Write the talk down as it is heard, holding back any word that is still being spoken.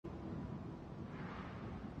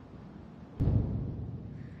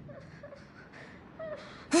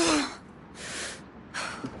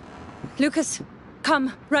Lucas,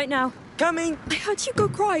 come, right now. Coming! I heard Hugo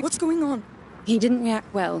cry. What's going on? He didn't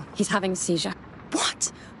react well. He's having a seizure.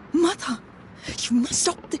 What? Mother! You must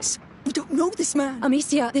stop this. We don't know this man.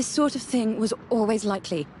 Amicia, this sort of thing was always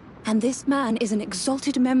likely. And this man is an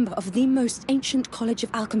exalted member of the most ancient college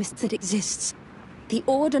of alchemists that exists. The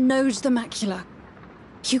Order knows the macula.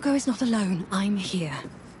 Hugo is not alone. I'm here.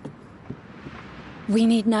 We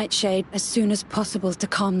need Nightshade as soon as possible to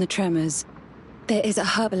calm the tremors. There is a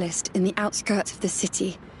herbalist in the outskirts of the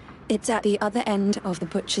city. It's at the other end of the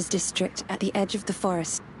Butcher's District, at the edge of the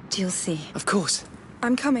forest. You'll see. Of course.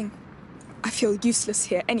 I'm coming. I feel useless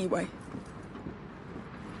here anyway.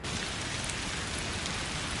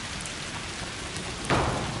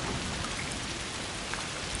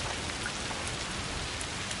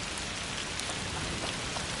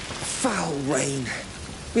 Foul rain.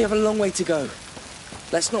 We have a long way to go.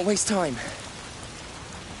 Let's not waste time.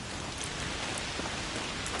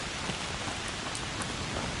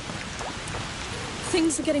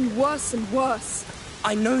 Things are getting worse and worse.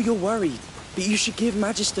 I know you're worried, but you should give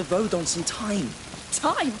Magister Vodon some time.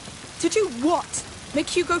 Time? To do what? Make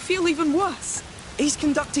Hugo feel even worse? He's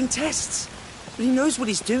conducting tests, but he knows what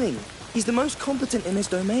he's doing. He's the most competent in his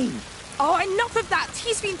domain. Oh, enough of that!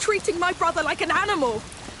 He's been treating my brother like an animal!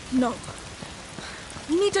 No.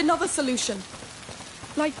 We need another solution.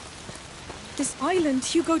 Like this island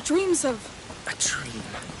Hugo dreams of. A dream?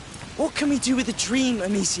 What can we do with a dream,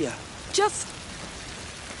 Amicia? Just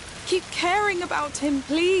keep caring about him,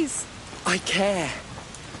 please. I care,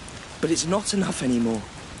 but it's not enough anymore.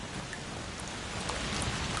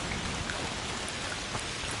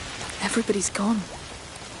 Everybody's gone.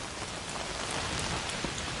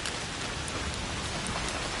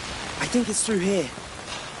 I think it's through here.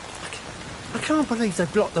 I can't believe they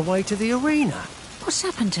blocked the way to the arena. What's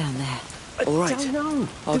happened down there? All right. I don't know.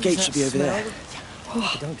 Our gate should be over there.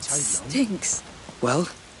 Oh, Don't it take long. stinks. Well,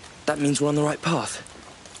 that means we're on the right path.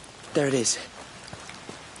 There it is.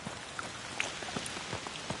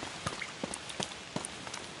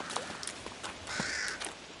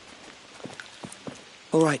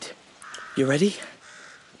 All right. You ready?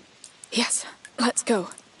 Yes, let's go.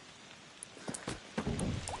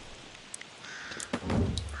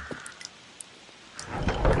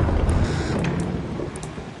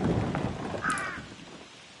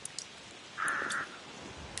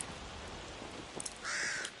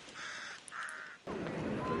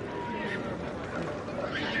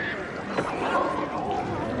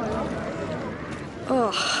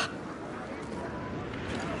 Ugh.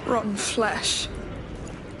 Rotten flesh.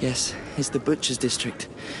 Yes, it's the Butcher's District.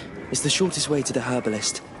 It's the shortest way to the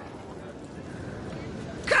herbalist.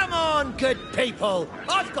 Come on, good people!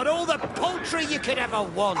 I've got all the poultry you could ever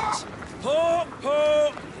want! Pork,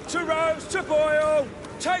 pork, to roast, to boil.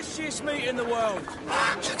 Tastiest meat in the world.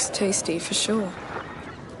 Looks tasty for sure.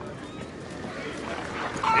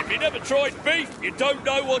 If you never tried beef, you don't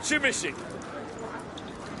know what you're missing.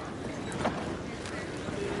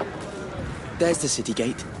 There's the city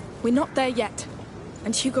gate. We're not there yet.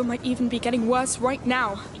 And Hugo might even be getting worse right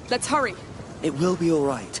now. Let's hurry. It will be all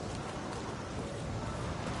right.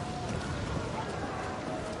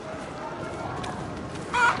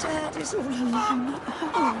 Dad is all alone at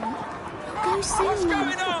home. Go see What's him.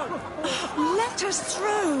 going on? Let us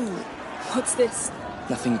through. What's this?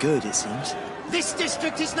 Nothing good, it seems. This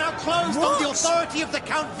district is now closed on the authority of the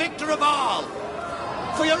Count Victor of Arles.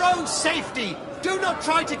 For your own safety, do not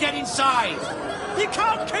try to get inside. You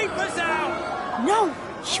can't keep us out! No!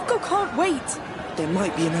 Hugo can't wait! There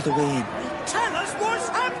might be another way in. Tell us what's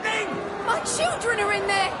happening! My children are in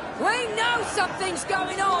there! We know something's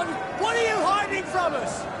going on! What are you hiding from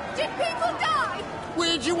us? Did people die?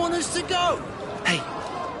 Where do you want us to go? Hey,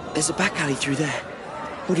 there's a back alley through there.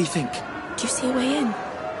 What do you think? Do you see a way in?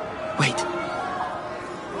 Wait.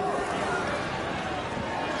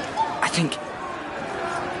 I think...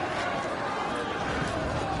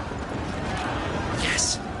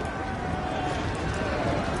 Yes.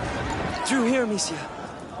 Through here, Amicia.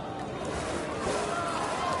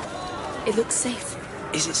 It looks safe.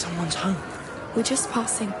 Is it someone's home? We're just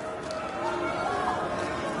passing.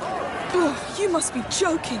 Oh, you must be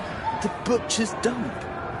joking. The butcher's dump.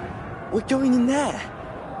 We're going in there.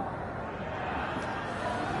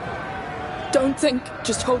 Don't think.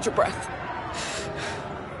 Just hold your breath.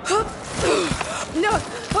 No!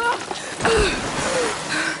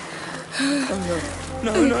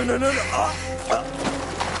 No, no, no, no, no.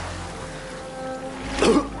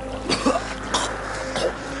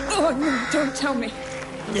 Oh, no, don't tell me.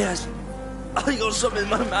 Yes. I got something in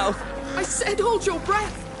my mouth. I said hold your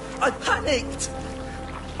breath. I panicked.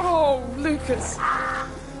 Oh, Lucas.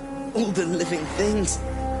 All the living things.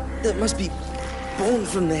 that must be born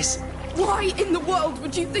from this. Why in the world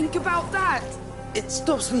would you think about that? It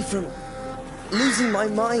stops me from losing my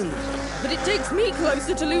mind. But it takes me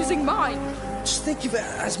closer to losing mine. Just think of it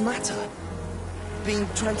as matter. Being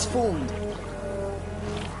transformed.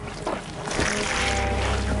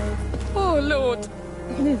 Oh, Lord.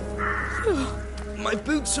 My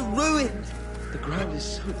boots are ruined. The ground is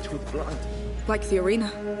soaked with blood. Like the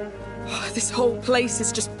arena. Oh, this whole place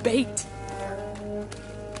is just bait.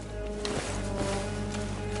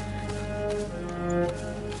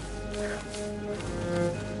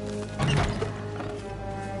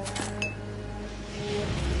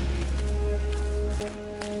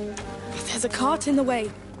 There's a cart in the way.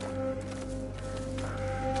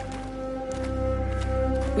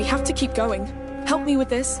 We have to keep going. Help me with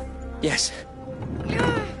this. Yes. Wait, no!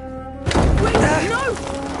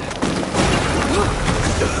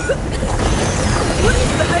 What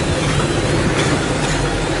is that?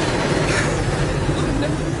 Oh,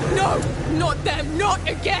 no, not them, not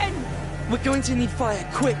again! We're going to need fire,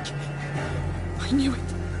 quick. I knew it.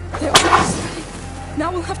 They're almost ready.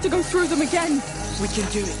 Now we'll have to go through them again. We can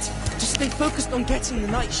do it. Just stay focused on getting the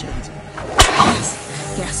nightshade. Yes,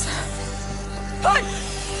 yes. Hey!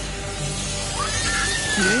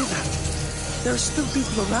 You hear that? There are still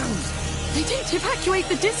people around. They didn't evacuate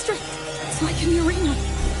the district. It's like in the arena.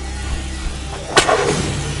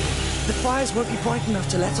 The fires won't be bright enough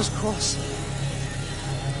to let us cross.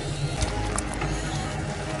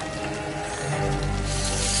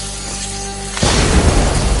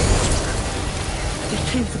 They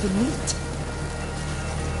came for the meat.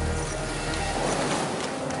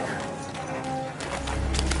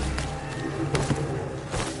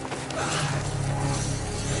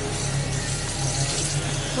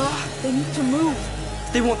 They need to move.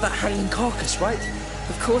 They want that hanging carcass, right?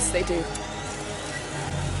 Of course they do.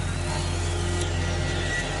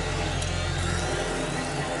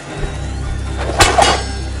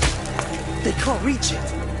 They can't reach it.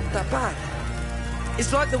 That bag.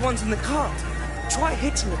 It's like the ones in the cart. Try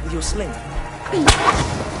hitting it with your sling.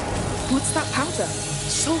 What's that powder?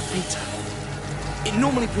 Saltpeter. It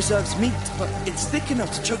normally preserves meat, but it's thick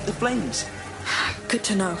enough to choke the flames. Good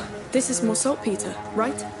to know. This is more saltpeter,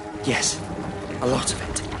 right? Yes, a lot of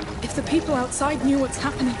it. If the people outside knew what's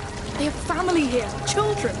happening, they have family here,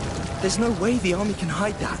 children. There's no way the army can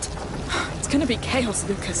hide that. It's gonna be chaos,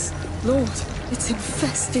 Lucas. Lord, it's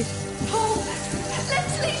infested. Paul,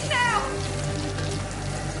 let's leave now!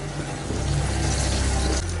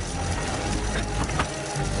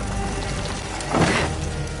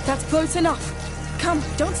 That's close enough. Come,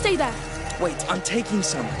 don't stay there. Wait, I'm taking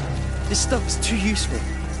some. This stuff's too useful.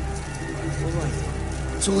 All right,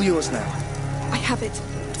 it's all yours now. I have it.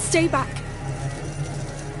 Stay back.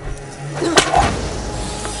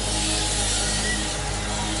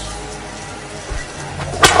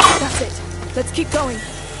 That's it. Let's keep going.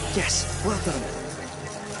 Yes, well done.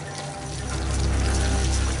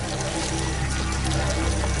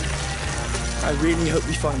 I really hope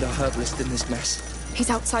we find our herbalist in this mess. He's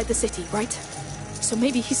outside the city, right? So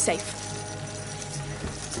maybe he's safe.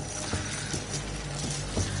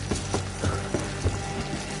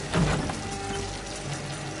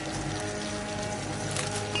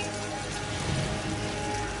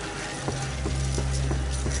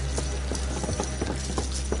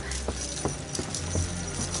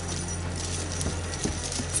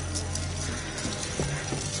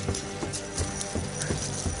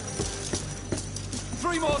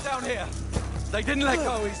 More down here. They didn't let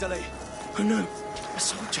go easily. Oh no, a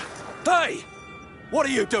soldier. Hey! What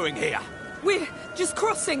are you doing here? We're just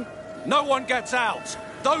crossing. No one gets out.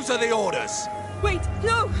 Those are the orders. Wait,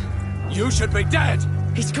 no! You should be dead.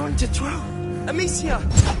 He's going to throw. Amicia!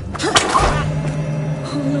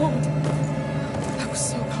 Oh, Lord. That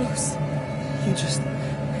was so close. You just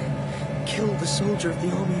killed the soldier of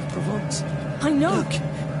the army of Provence. I know. Look,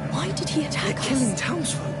 why did he attack they're us? killing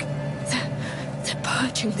townsfolk. They're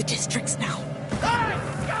purging the districts now. Hey!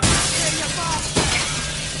 Come back here, you bastard!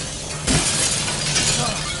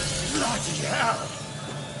 Bloody hell!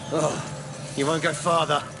 Oh, you won't go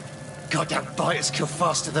farther. Goddamn biters kill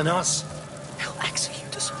faster than us. They'll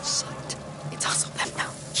execute us on sight. It's us or them now.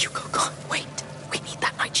 Hugo can't wait. We need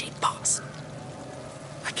that nightshade pass.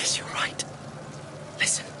 I guess you're right.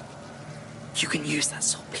 Listen, you can use that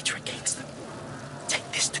saltpeter against them.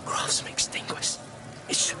 Take this to craft some extinguish.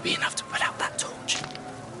 It should be enough to put out that torch.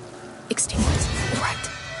 Extinguish. Right.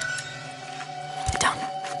 Done.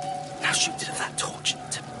 Now shoot it at that torch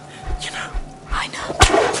to, you know. I know.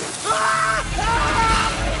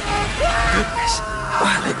 Goodness.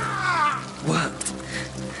 Well, it worked.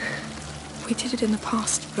 We did it in the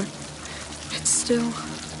past, but it's still...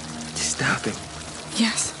 Stabbing?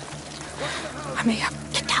 Yes. I may have...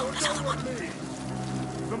 Get down, another one.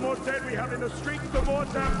 The more dead we have in the streets, the more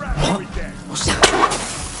damn rats we get. What's that?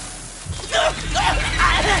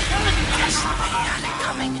 They're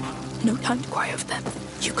coming. No time to cry over them.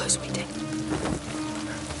 You go, sweetie.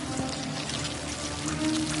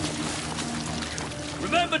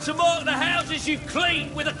 Remember to mark the houses you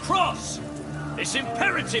clean with a cross. It's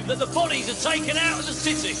imperative that the bodies are taken out of the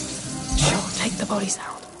city. Sure, take the bodies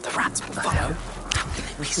out. The rats will follow. How can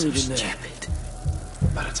they be so stupid?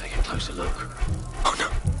 Better take a closer look. Oh no!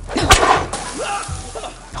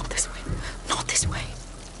 Not this way. Not this way.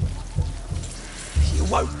 You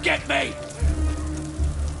won't get me!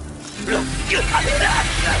 The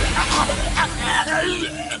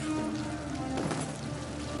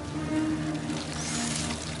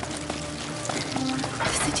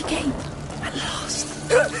city gate. At last.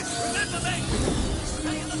 Remember me!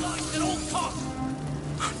 Stay in the light at all costs!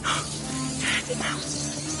 Oh no. They're the mouse.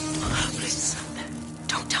 Herbalists out there.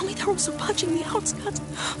 Don't tell me they're also purging the outskirts.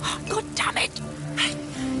 Oh, God damn it! Hey.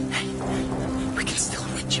 We can still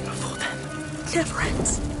reach him before then. Never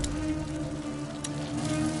ends.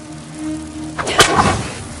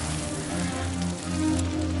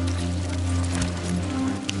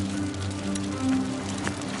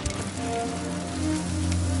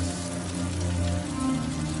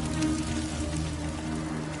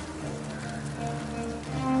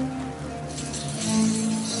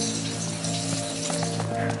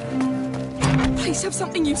 Please have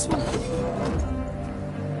something useful.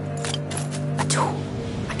 A tool.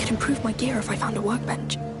 I could improve my gear if I found a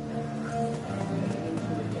workbench.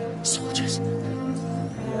 Soldiers. I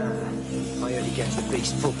only gave the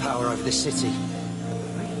beast full power over the city.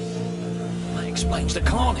 That explains the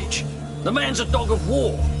carnage. The man's a dog of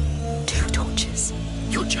war. 2 torches.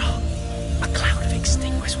 Your jar. A cloud of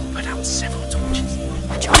extinguish will put out several torches.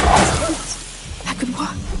 A jar of torches. That could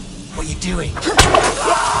work. What are you doing?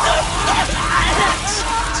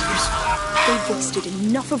 They've wasted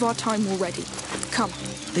enough of our time already. Come.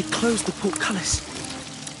 They closed the portcullis.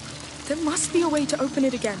 There must be a way to open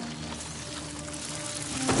it again.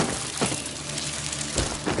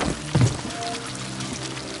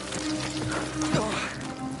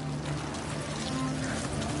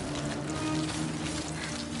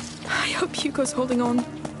 I hope Hugo's holding on.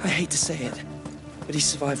 I hate to say it, but he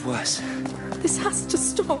survived worse. This has to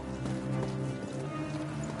stop.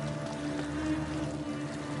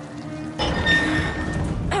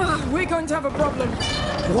 We're going to have a problem.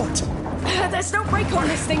 What? There's no brake on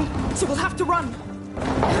this thing, so we'll have to run.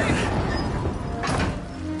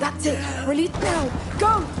 That's it. Release now.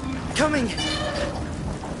 Go! Coming!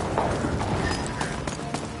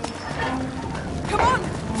 Come on!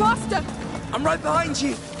 Faster! I'm right behind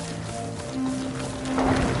you!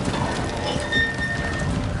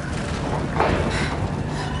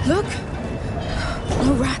 Look!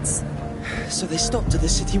 No rats. So they stopped at the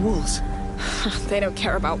city walls. They don't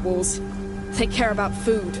care about walls. They care about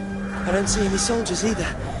food. I don't see any soldiers either.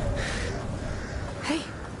 Hey,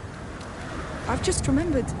 I've just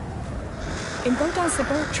remembered. In Baudin's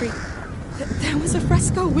laboratory, there was a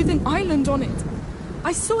fresco with an island on it.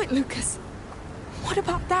 I saw it, Lucas. What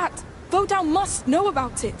about that? Baudin must know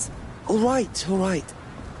about it. All right.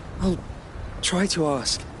 I'll try to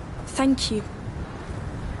ask. Thank you.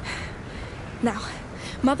 Now,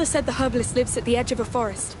 Mother said the herbalist lives at the edge of a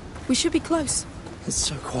forest. We should be close. It's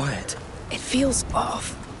so quiet. It feels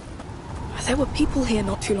off. There were people here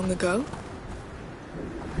not too long ago.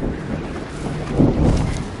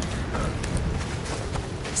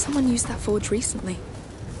 Someone used that forge recently.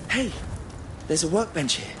 Hey, there's a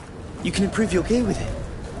workbench here. You can improve your gear with it.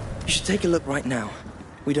 You should take a look right now.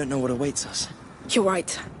 We don't know what awaits us. You're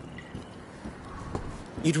right.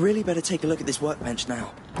 You'd really better take a look at this workbench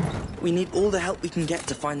now. We need all the help we can get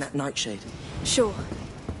to find that nightshade. Sure.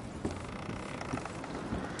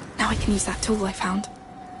 Now I can use that tool I found.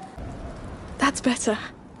 That's better.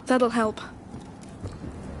 That'll help.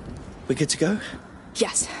 We're good to go?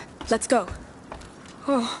 Yes. Let's go.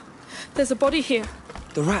 Oh, there's a body here.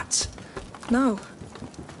 The rats. No.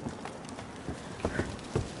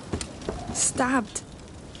 Stabbed.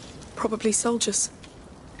 Probably soldiers.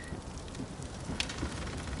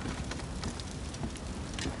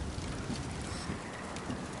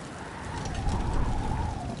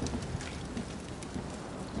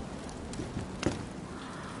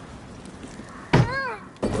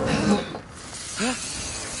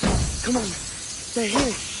 Come on. They're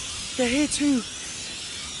here. They're here too.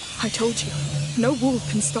 I told you. No wall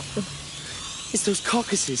can stop them. It's those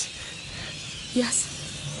carcasses.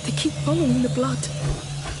 Yes. They keep following the blood.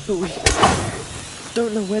 But we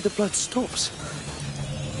don't know where the blood stops.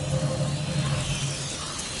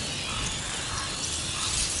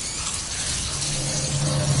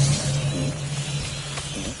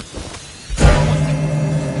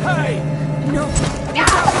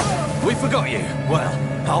 Forgot you. Well,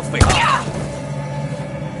 I'll fix it.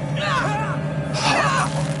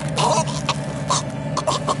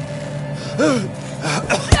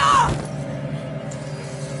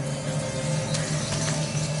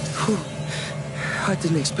 I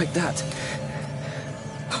didn't expect that.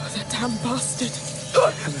 Oh, that damn bastard.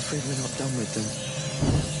 I'm afraid we're not done with them.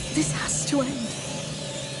 This has to end.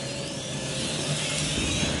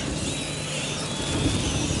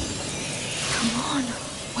 Come on.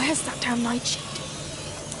 Where's that damn nightshield?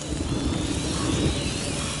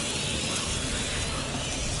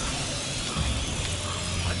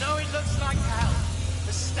 I know it looks like hell,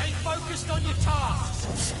 but stay focused on your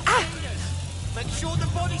tasks. Make sure the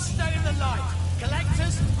bodies stay in the light.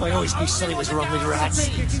 Collectors... I always knew something was wrong with rats.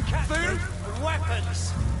 Food and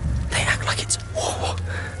weapons. They act like it's war.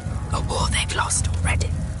 A war they've lost already.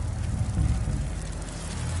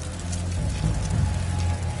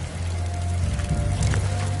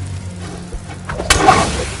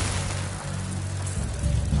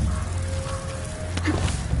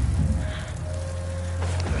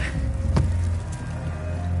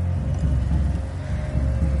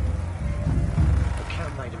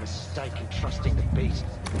 Trusting the beast.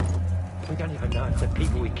 We don't even know if the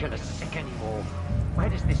people we kill are sick anymore. Where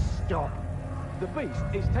does this stop? The beast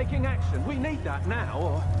is taking action. We need that now,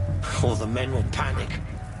 or... Or the men will panic.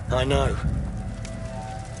 I know.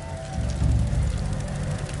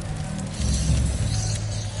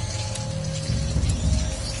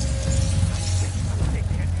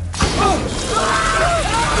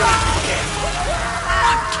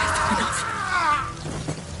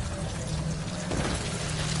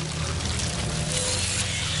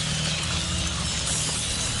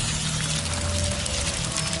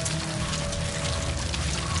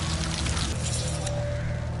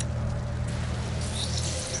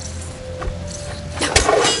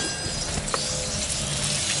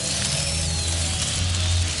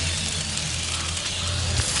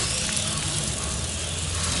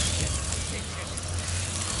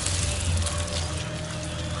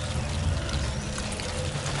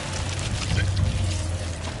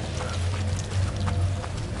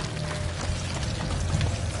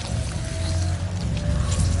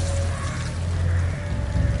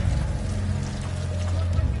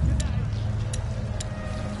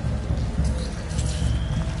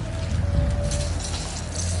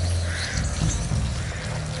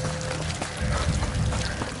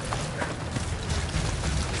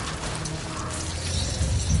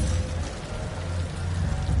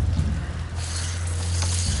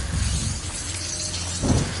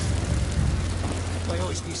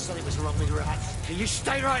 Something was wrong with rats. You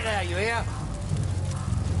stay right there, you hear?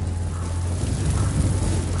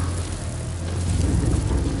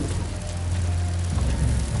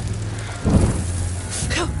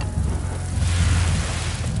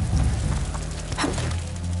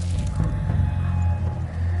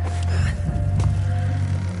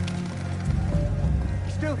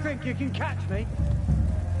 Still think you can catch me?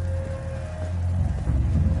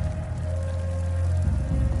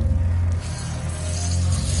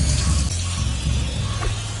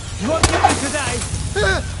 You won't get me today!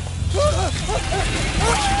 What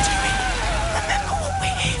are you doing? Remember what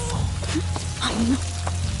we're here for. I know.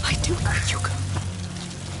 I do know, Hugo.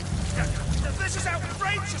 This is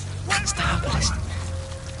outrageous! That's the herbalist.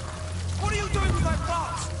 What are you doing with my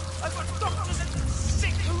plants? I've got doctors and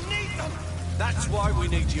sick who need them! That's why we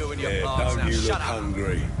need you and your plants. Don't now you shut look up.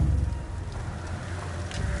 hungry?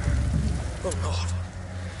 Oh, Lord.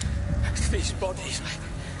 These bodies.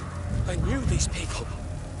 I knew these people.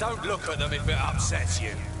 Don't look at them if it upsets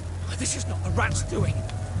you. This is not the rats' doing.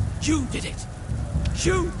 You did it.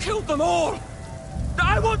 You killed them all.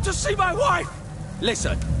 I want to see my wife.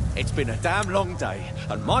 Listen, it's been a damn long day,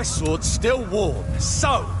 and my sword's still warm,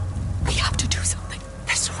 so... We have to do something.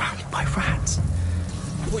 They're surrounded by rats.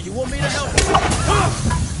 What, you want me to help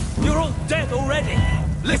you? You're all dead already.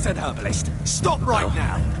 Listen, herbalist, stop right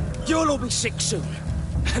now. You'll all be sick soon.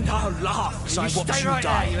 And I'll laugh as I watch stay you right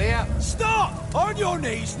die. there, you hear? Stop! On your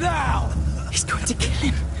knees now! He's going to kill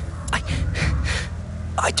him.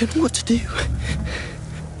 I don't know what to do.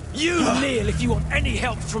 You kneel if you want any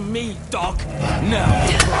help from me, dog. No.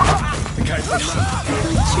 Okay,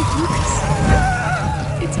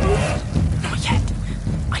 It's over. Not yet.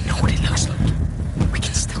 I know what it looks like. We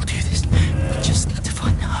can still do this. We just need to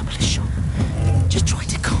find the herbalist shop. Just try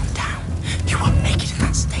to calm down. You won't make it in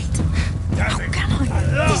that state. How can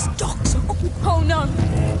I? These dogs are... Oh no!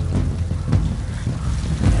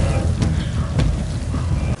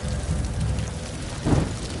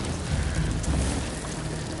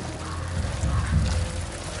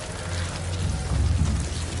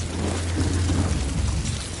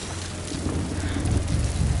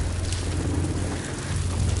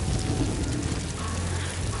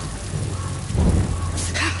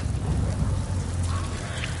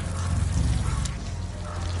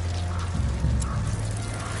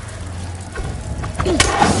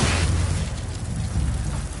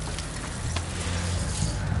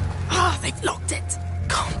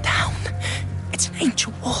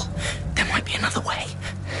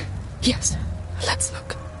 Yes, let's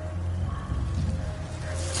look.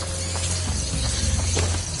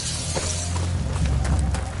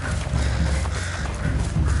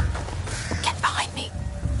 Get behind me.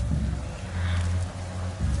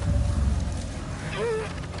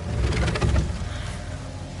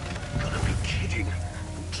 Gotta be kidding.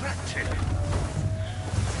 I'm trapped here.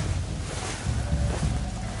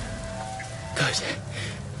 Good.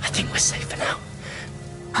 I think we're safe for now.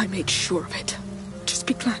 I made sure of it. Just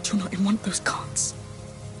be glad you're not in one of those carts.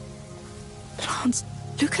 Lance,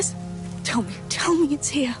 Lucas, tell me it's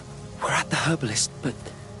here. We're at the herbalist, but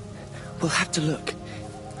we'll have to look.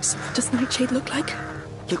 So what does Nightshade look like?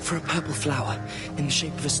 Look for a purple flower in the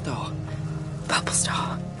shape of a star. Purple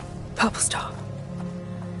star. Purple star.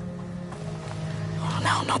 Oh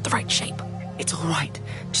no, not the right shape. It's all right.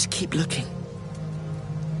 Just keep looking.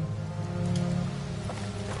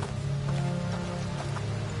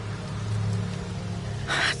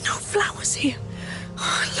 No flowers here.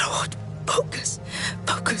 Oh, Lord, focus.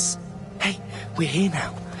 Focus. Hey, we're here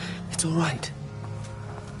now. It's all right.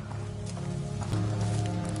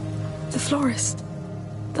 The florist.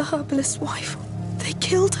 The herbalist's wife. They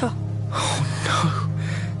killed her. Oh, no.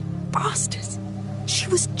 Bastards. She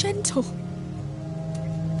was gentle.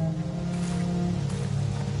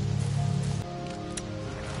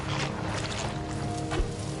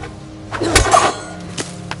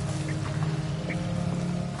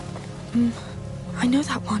 I know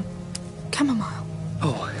that one. Chamomile.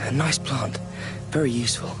 Oh, a nice plant. Very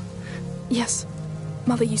useful. Yes.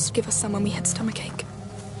 Mother used to give us some when we had stomachache.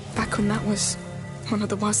 Back when that was one of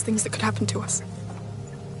the worst things that could happen to us.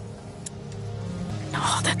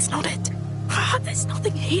 No, that's not it. There's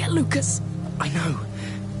nothing here, Lucas. I know.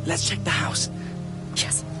 Let's check the house.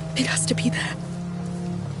 Yes, it has to be there.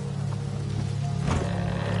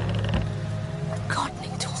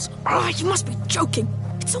 Gardening tools. You must be joking.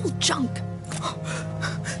 It's all junk.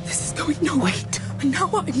 This is going nowhere. Wait. And now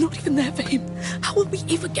I'm not even there for him. How will we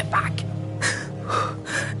ever get back?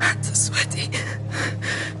 Hands are sweaty.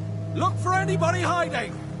 Look for anybody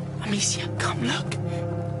hiding! Amicia, come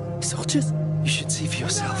look. Soldiers? You should see for We don't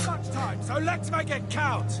yourself. have much time, so let's make it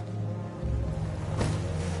count!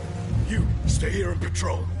 You, stay here and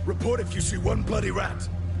patrol. Report if you see one bloody rat.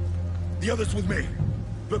 The others with me.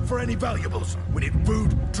 Look for any valuables. We need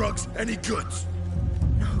food, drugs, any goods.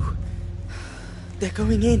 No. They're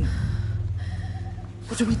going in.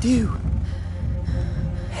 What do we do?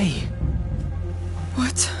 Hey.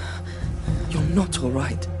 What? You're not all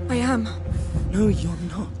right. I am. No, you're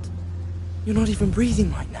not. You're not even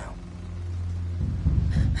breathing right now.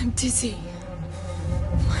 I'm dizzy.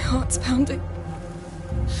 My heart's pounding.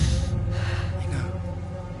 I know.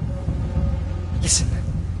 Listen.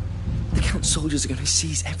 The Count's soldiers are going to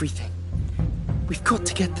seize everything. We've got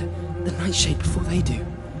to get the Nightshade before they do.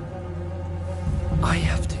 I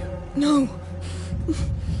have to. No.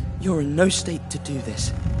 You're in no state to do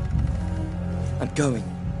this. I'm going.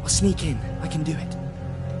 I'll sneak in. I can do it.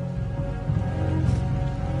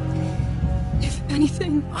 If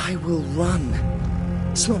anything... I will run.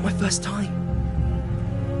 It's not my first time.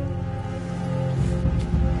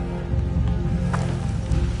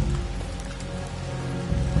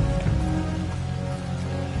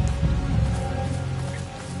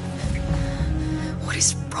 What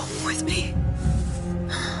is wrong with me?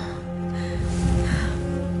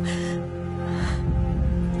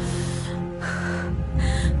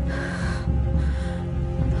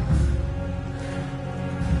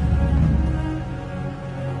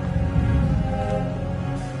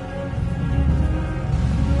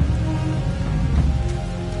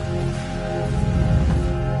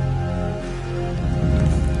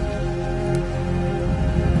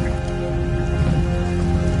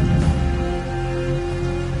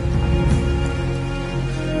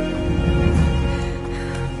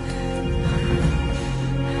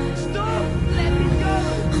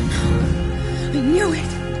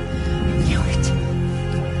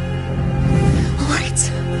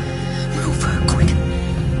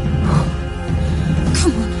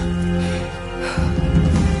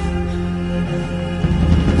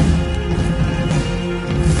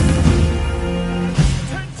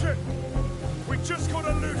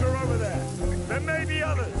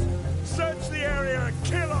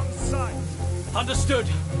 Understood.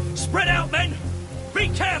 Spread out, men! Be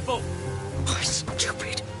careful! Oh,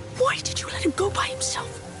 stupid. Why did you let him go by himself?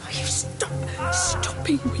 You stop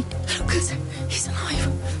being weak. Lucas, he's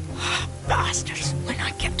alive. Bastards, when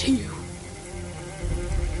I get to you.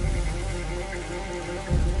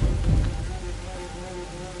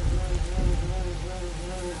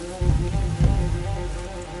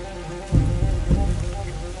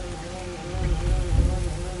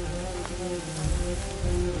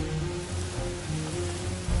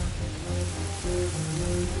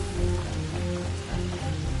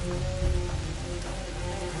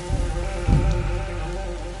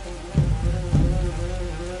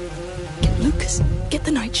 Lucas, get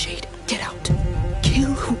the nightshade. Get out.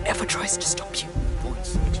 Kill whoever tries to stop you.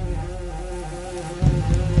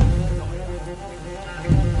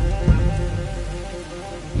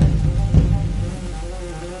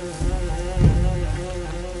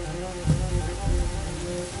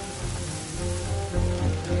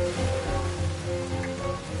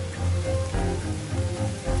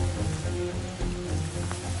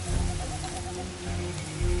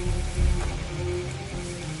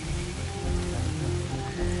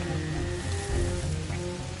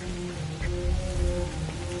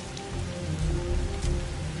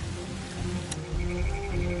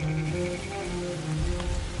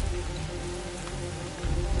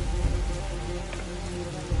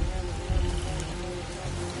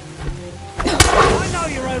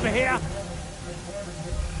 Over here.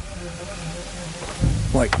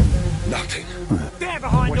 Wait, nothing. They're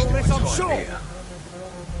behind all this, I'm sure. Here.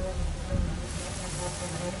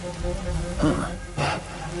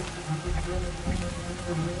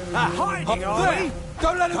 Hiding, are we?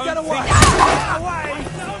 Don't let him get away! Get away!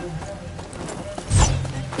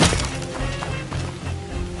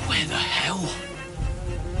 Where the hell?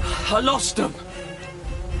 I lost them.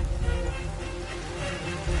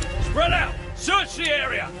 Spread out! Search the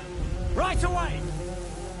area! Right away!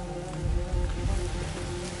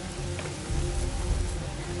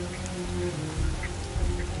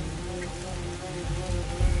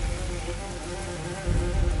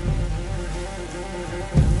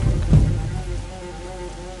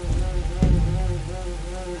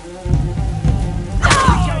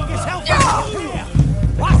 Getting yourself out of here!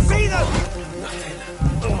 I see them! Nothing.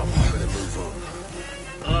 Oh, I'm gonna move on.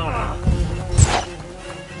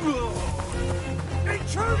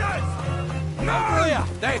 Intruders! Maria!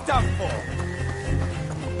 They're done for!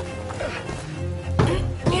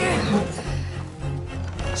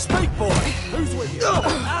 Speak, boy! Who's with you?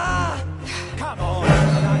 Come on!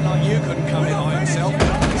 Not like you couldn't come in by himself.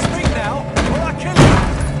 Speak now, or I kill you!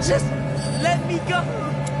 Just let me go.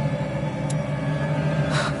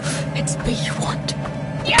 It's me you want.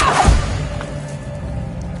 Yeah!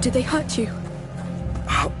 Did they hurt you?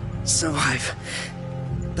 I'll survive.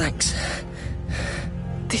 Thanks.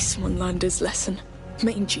 This one learned his lesson.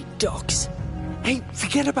 Mangy dogs. Hey,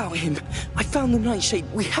 forget about him. I found the nightshade.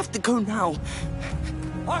 We have to go now.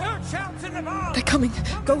 I heard shouts in the bar! They're coming.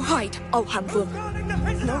 Go hide. I'll handle them. Guarding the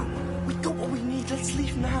prisoner! No, we got what we need. Let's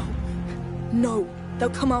leave now. No, they'll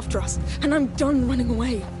come after us, and I'm done running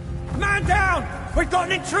away. Man down! We've got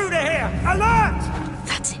an intruder here! Alert!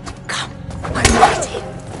 That's it. Come. I'm ready.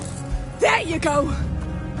 There you go!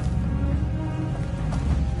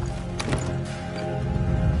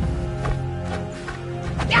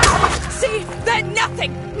 See? They're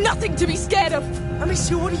nothing! Nothing to be scared of!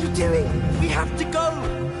 Amicia, what are you doing? We have to go.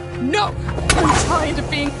 No! I'm tired of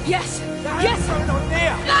being... Yes! Yes! Going on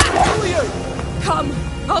here! Who are you? Come!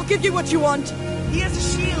 I'll give you what you want! He has a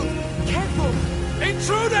shield. Careful.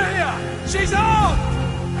 Intruder here! She's armed!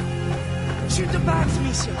 Shoot the bags,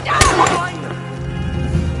 Amicia. Behind them.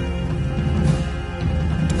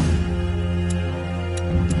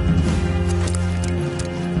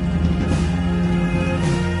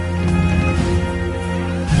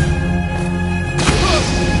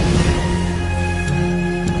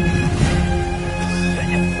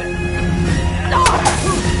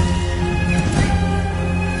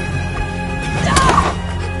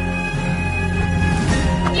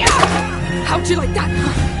 How'd you like that,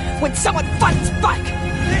 huh? When someone fights back!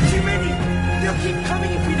 They're too many! They'll keep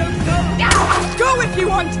coming if we don't go! Go if you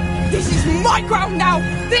want! This is my ground now!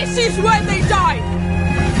 This is where they die!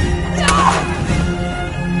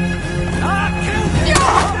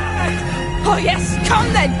 Oh yes,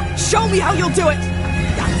 come then! Show me how you'll do it!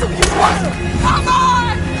 That's all you want! Come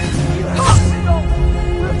on!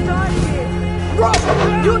 We'll die here! Rob,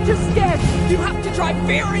 you're just scared! You have to drive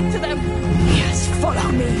fear into them! Yes,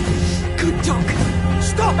 follow me. Good dog.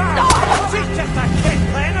 Stop her! She's just a kid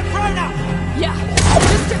playing a grown-up! Yeah,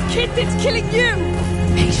 just a kid that's killing you!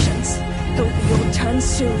 Patience. It'll be your turn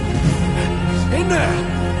soon. In there!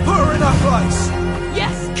 Put her in her place!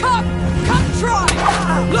 Yes, come! Come try!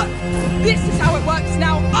 Look, this is how it works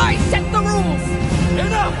now. I set the rules!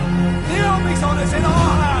 Enough! The army's on us in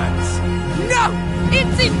our hands! No!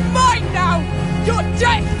 It's in mine now! You're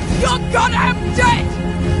dead! You're goddamn dead!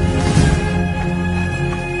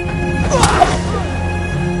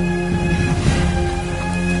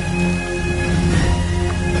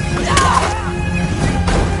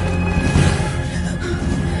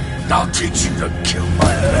 I'll teach you to kill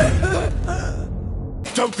my men!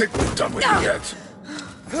 Don't think we're done with you yet.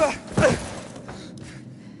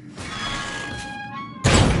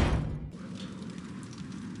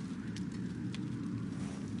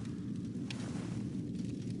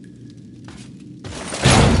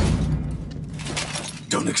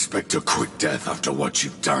 Don't expect a quick death after what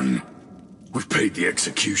you've done. We've paid the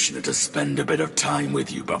executioner to spend a bit of time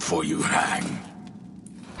with you before you hang.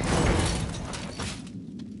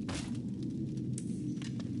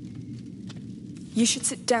 You should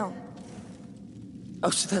sit down.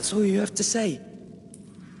 Oh, so that's all you have to say?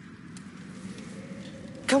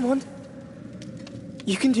 Come on.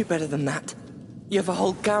 You can do better than that. You have a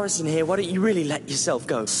whole garrison here, why don't you really let yourself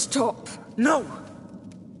go? Stop. No!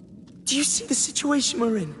 Do you see the situation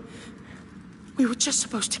we're in? We were just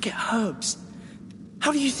supposed to get herbs.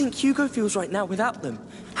 How do you think Hugo feels right now without them?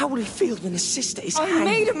 How will he feel when his sister is hanged? I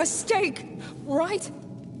made a mistake, right?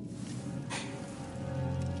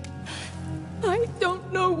 I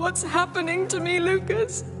don't know what's happening to me,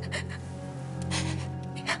 Lucas.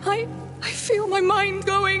 I feel my mind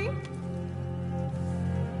going.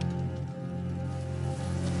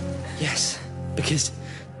 Yes, because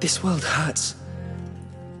this world hurts.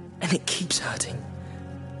 And it keeps hurting.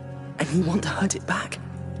 And you want to hurt it back.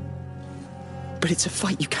 But it's a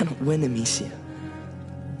fight you cannot win, Amicia.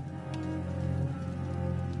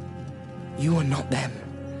 You are not them.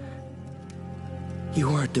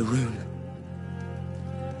 You are a Darun.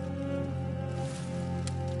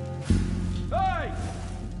 Hey!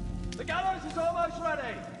 The gallows is almost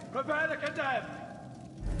ready. Prepare the condemned.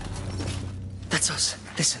 That's us.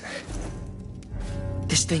 Listen.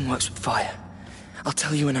 This thing works with fire. I'll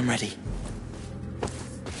tell you when I'm ready.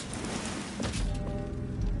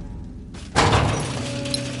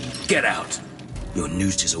 Get out. Your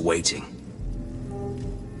noose is awaiting.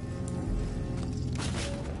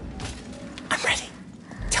 I'm ready.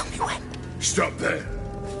 Tell me when. Stop there.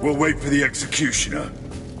 We'll wait for the executioner.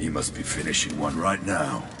 He must be finishing one right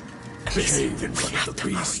now. Cave in front of the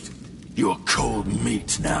beast. You're cold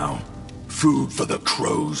meat now. Food for the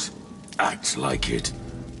crows. Act like it.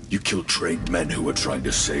 You killed trained men who were trying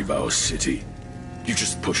to save our city. You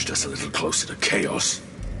just pushed us a little closer to chaos.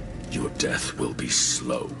 Your death will be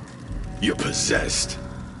slow. You're possessed.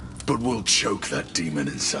 But we'll choke that demon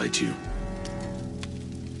inside you.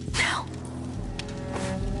 Now.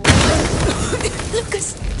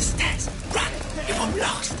 Lucas! Stairs! Run! It won't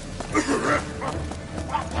last!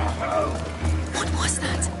 What was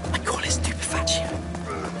that? I call it stupefaction.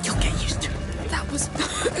 You'll get used to it. That was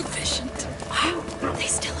efficient. Wow, they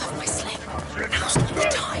still have my sling. Now's not the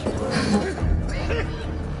time.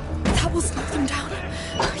 That will slow them down.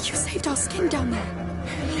 You saved our skin down there.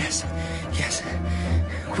 Yes, yes.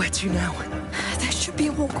 Where to now? There should be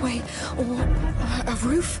a walkway, or a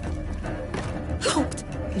roof. Locked.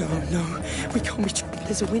 No, we can't reach.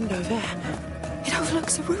 There's a window there. It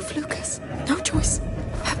overlooks a roof, Lucas. No choice.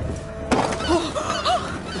 Oh,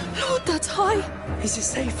 Lord, that's high. Is it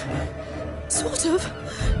safe? Sort of.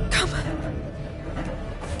 Come.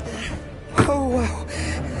 Oh, wow.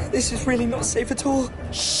 This is really not safe at all.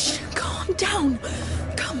 Shh, calm down.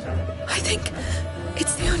 Come. I think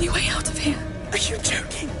it's the only way out of here. Are you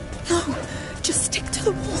joking? No, just stick to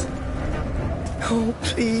the wall. Oh,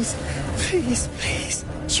 please. Please, please.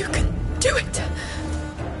 You can do it.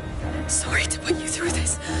 Sorry to put you through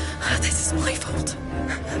this. This is my fault.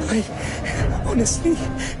 I honestly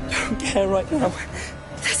don't care right now.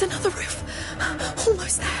 There's another roof.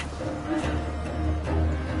 Almost there.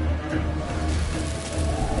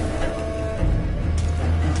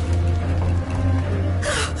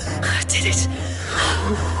 Did it.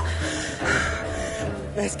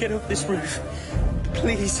 Let's get off this roof.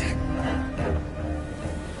 Please. I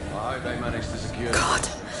hope they managed to secure. God,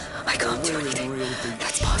 I can't do anything.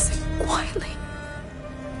 Let's pass it quietly.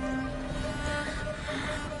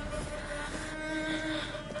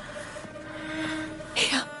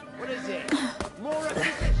 Here. What is it? More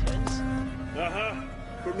acquisitions?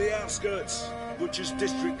 From the outskirts. Butcher's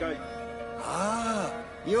District Gate. Ah,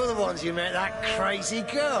 you're the ones who met that crazy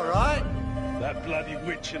girl, right? That bloody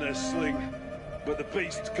witch in her sling. But the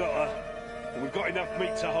beast's got her. And we've got enough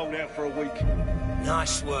meat to hold out for a week.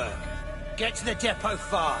 Nice work. Get to the depot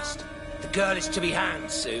fast. The girl is to be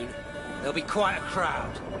hanged soon. There'll be quite a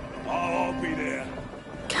crowd. Oh, I'll be there.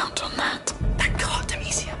 Count on that. Thank God,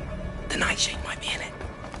 Amicia. The nightshade might be in it.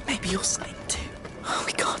 Maybe you're slain too. Oh,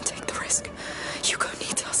 we can't take the risk. Hugo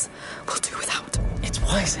needs us. We'll do without. It's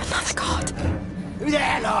wise. Another guard. Who the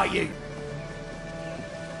hell are you?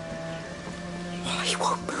 He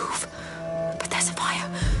won't move. But there's a fire.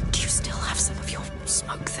 Do you still have some of your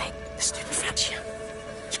smoke thing? The stupefaction.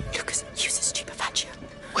 Lucas, use the stupefaction.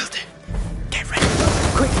 Will do. Get ready.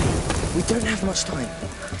 Quickly. We don't have much time.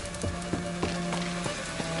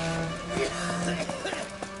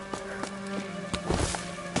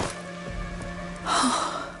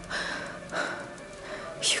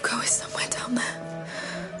 Hugo is somewhere down there.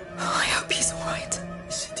 I hope he's all right.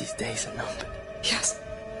 As is a number. Yes.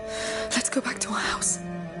 Let's go back to our house.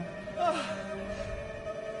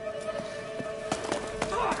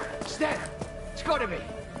 It's there. It's gotta be.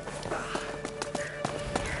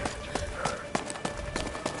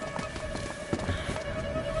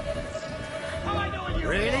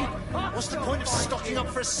 Really? What's the point of stocking up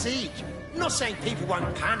for a siege? I'm not saying people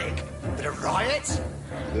won't panic, but a riot?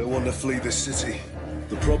 They'll want to flee the city.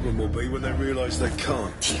 The problem will be when they realise they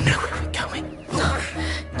can't. Do you know where we're going? No,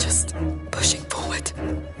 just pushing forward.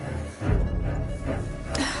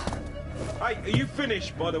 Hey, are you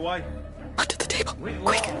finished, by the way? Under the table,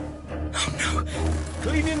 quick! Oh no!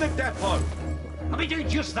 Cleaning the depot! I've been doing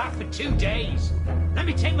just that for 2 days. Let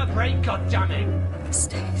me take my break, goddammit.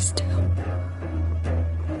 Stay still.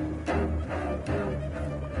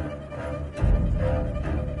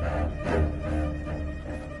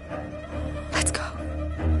 Let's go.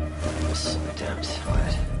 I'm so damn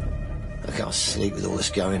tired. I can't sleep with all this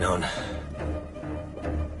going on.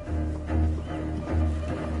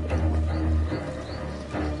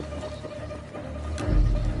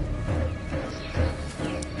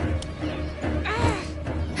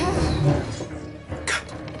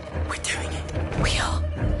 We're doing it. We are.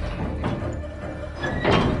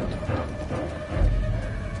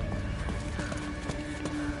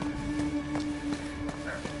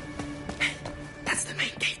 That's the main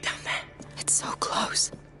gate down there. It's so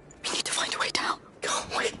close. We need to find a way down.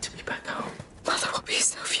 Can't wait to be back home. Mother will be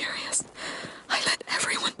so furious. I let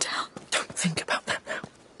everyone down. Don't think about that now.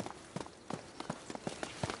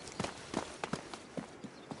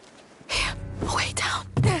 Here, a way down.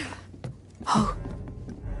 Oh,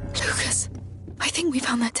 Lucas, I think we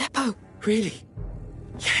found that depot. Really?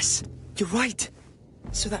 Yes, you're right.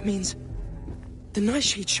 So that means the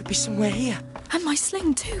nightshade should be somewhere here. And my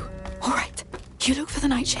sling, too. All right, you look for the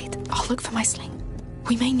nightshade. I'll look for my sling.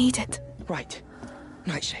 We may need it. Right.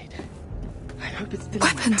 Nightshade. I hope it's still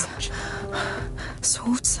Weapons. in my pouch.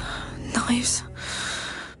 Swords, knives.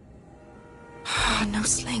 No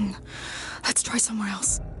sling. Let's try somewhere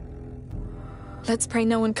else. Let's pray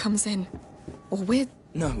no one comes in. Or we're...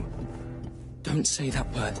 No. Don't say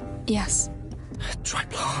that word. Yes. Dry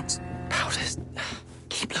plants. Powders.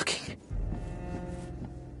 Keep looking.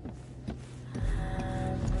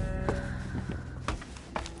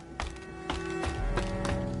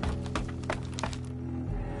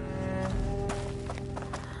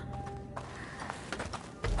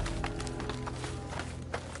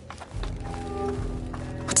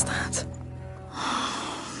 What's that?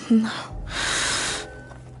 No.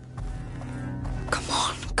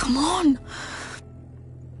 Come on.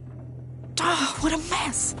 Ah, what a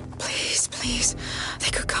mess. Please, please. They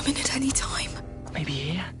could come in at any time. Maybe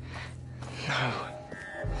here? No.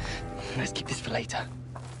 Let's keep this for later.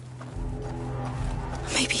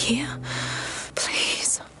 Maybe here?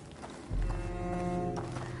 Please.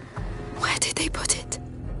 Where did they put it?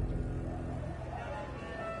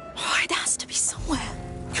 Oh, it has to be somewhere.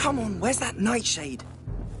 Come on, where's that nightshade?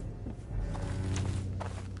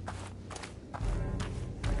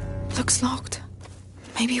 Looks locked.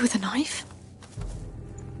 Maybe with a knife?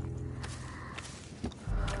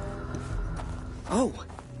 Oh,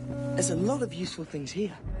 there's a lot of useful things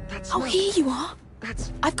here. That's Oh, not- here you are.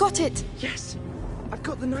 That's... I've got it. Yes, I've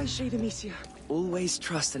got the nightshade, Amicia. Always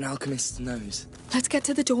trust an alchemist's nose. Let's get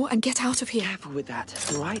to the door and get out of here. Careful with that,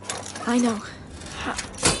 all right? I know.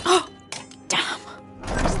 Oh, damn.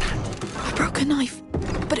 I broke a knife,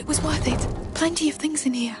 but it was worth it. Plenty of things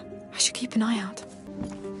in here. I should keep an eye out.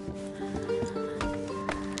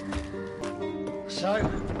 So,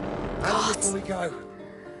 how long before we go?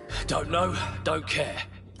 Don't know, don't care.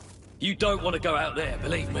 You don't want to go out there,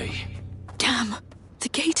 believe me. Damn, the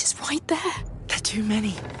gate is right there. They're too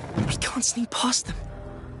many. We can't sneak past them.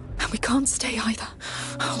 And we can't stay either.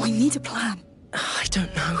 Oh, we need a plan. I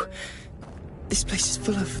don't know. This place is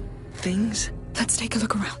full of things. Let's take a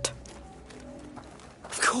look around.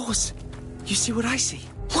 Of course. You see what I see?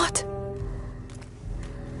 What?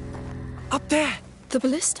 Up there. The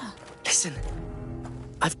ballista. Listen.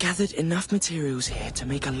 I've gathered enough materials here to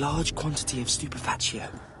make a large quantity of stupefatio.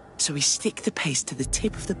 So we stick the paste to the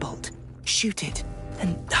tip of the bolt, shoot it,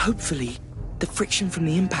 and hopefully the friction from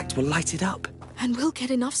the impact will light it up. And we'll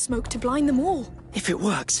get enough smoke to blind them all. If it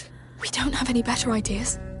works. We don't have any better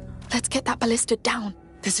ideas. Let's get that ballista down.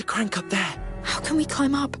 There's a crank up there. How can we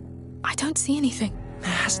climb up? I don't see anything.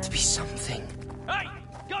 There has to be something. Hey,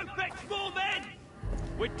 go fetch more men!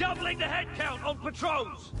 We're doubling the head count on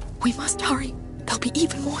patrols! We must hurry. There'll be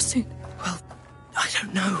even more soon. Well, I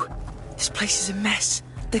don't know. This place is a mess.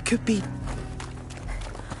 There could be...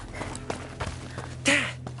 There!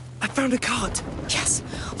 I found a cart. Yes,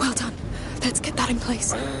 well done. Let's get that in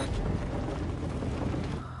place.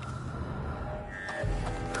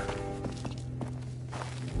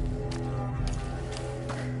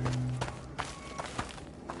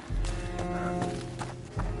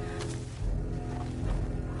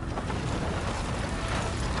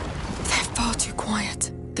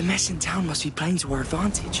 mess in town must be playing to our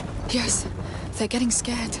advantage. Yes, they're getting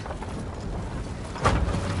scared.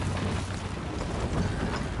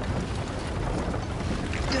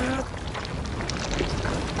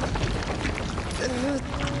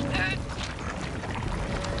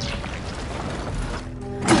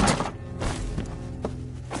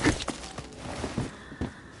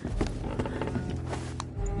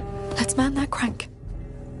 Let's man that crank.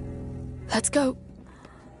 Let's go.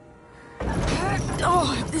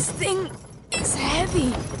 Oh, this thing is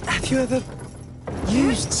heavy. Have you ever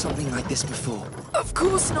used something like this before? Of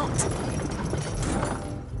course not.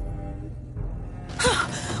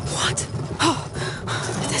 What?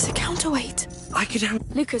 Oh, there's a counterweight. I could handle...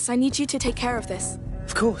 Lucas, I need you to take care of this.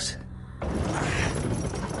 Of course.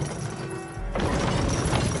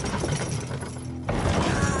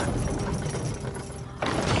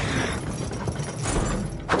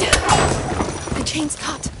 The chain's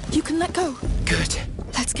cut. You can let go. Good.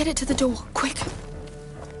 Let's get it to the door, quick.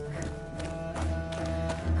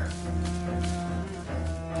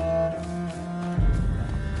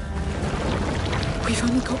 We've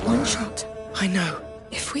only got one shot. I know.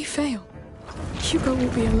 If we fail, Hugo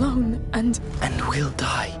will be alone and we'll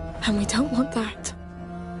die. And we don't want that.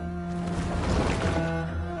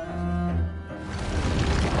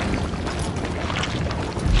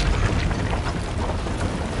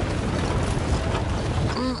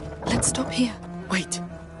 Let's stop here. Wait.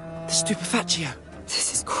 The stupefaccio.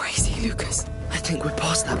 This is crazy, Lucas. I think we're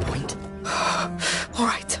past that point. All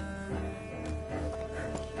right.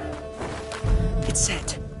 It's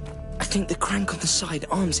set. I think the crank on the side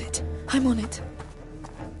arms it. I'm on it.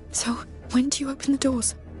 So, when do you open the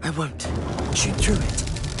doors? I won't. Shoot through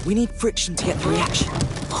it. We need friction to get the reaction.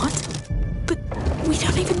 What? But we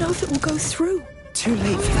don't even know if it will go through. Too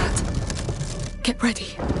late for that. Get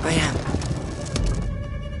ready. I am.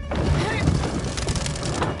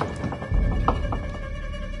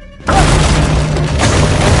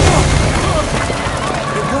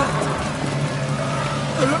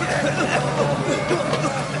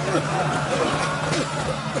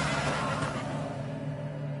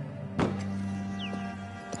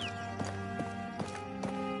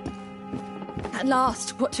 At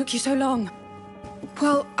last, what took you so long?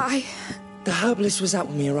 Well, The herbalist was out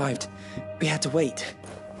when we arrived. We had to wait.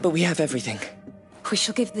 But we have everything. We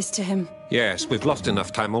shall give this to him. Yes, we've lost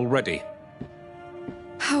enough time already.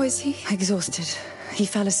 How is he? Exhausted. He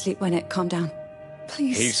fell asleep when it calmed down.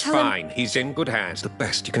 Please He's tell him. fine. He's in good hands. The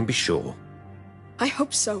best you can be sure. I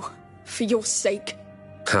hope so. For your sake.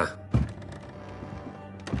 Huh.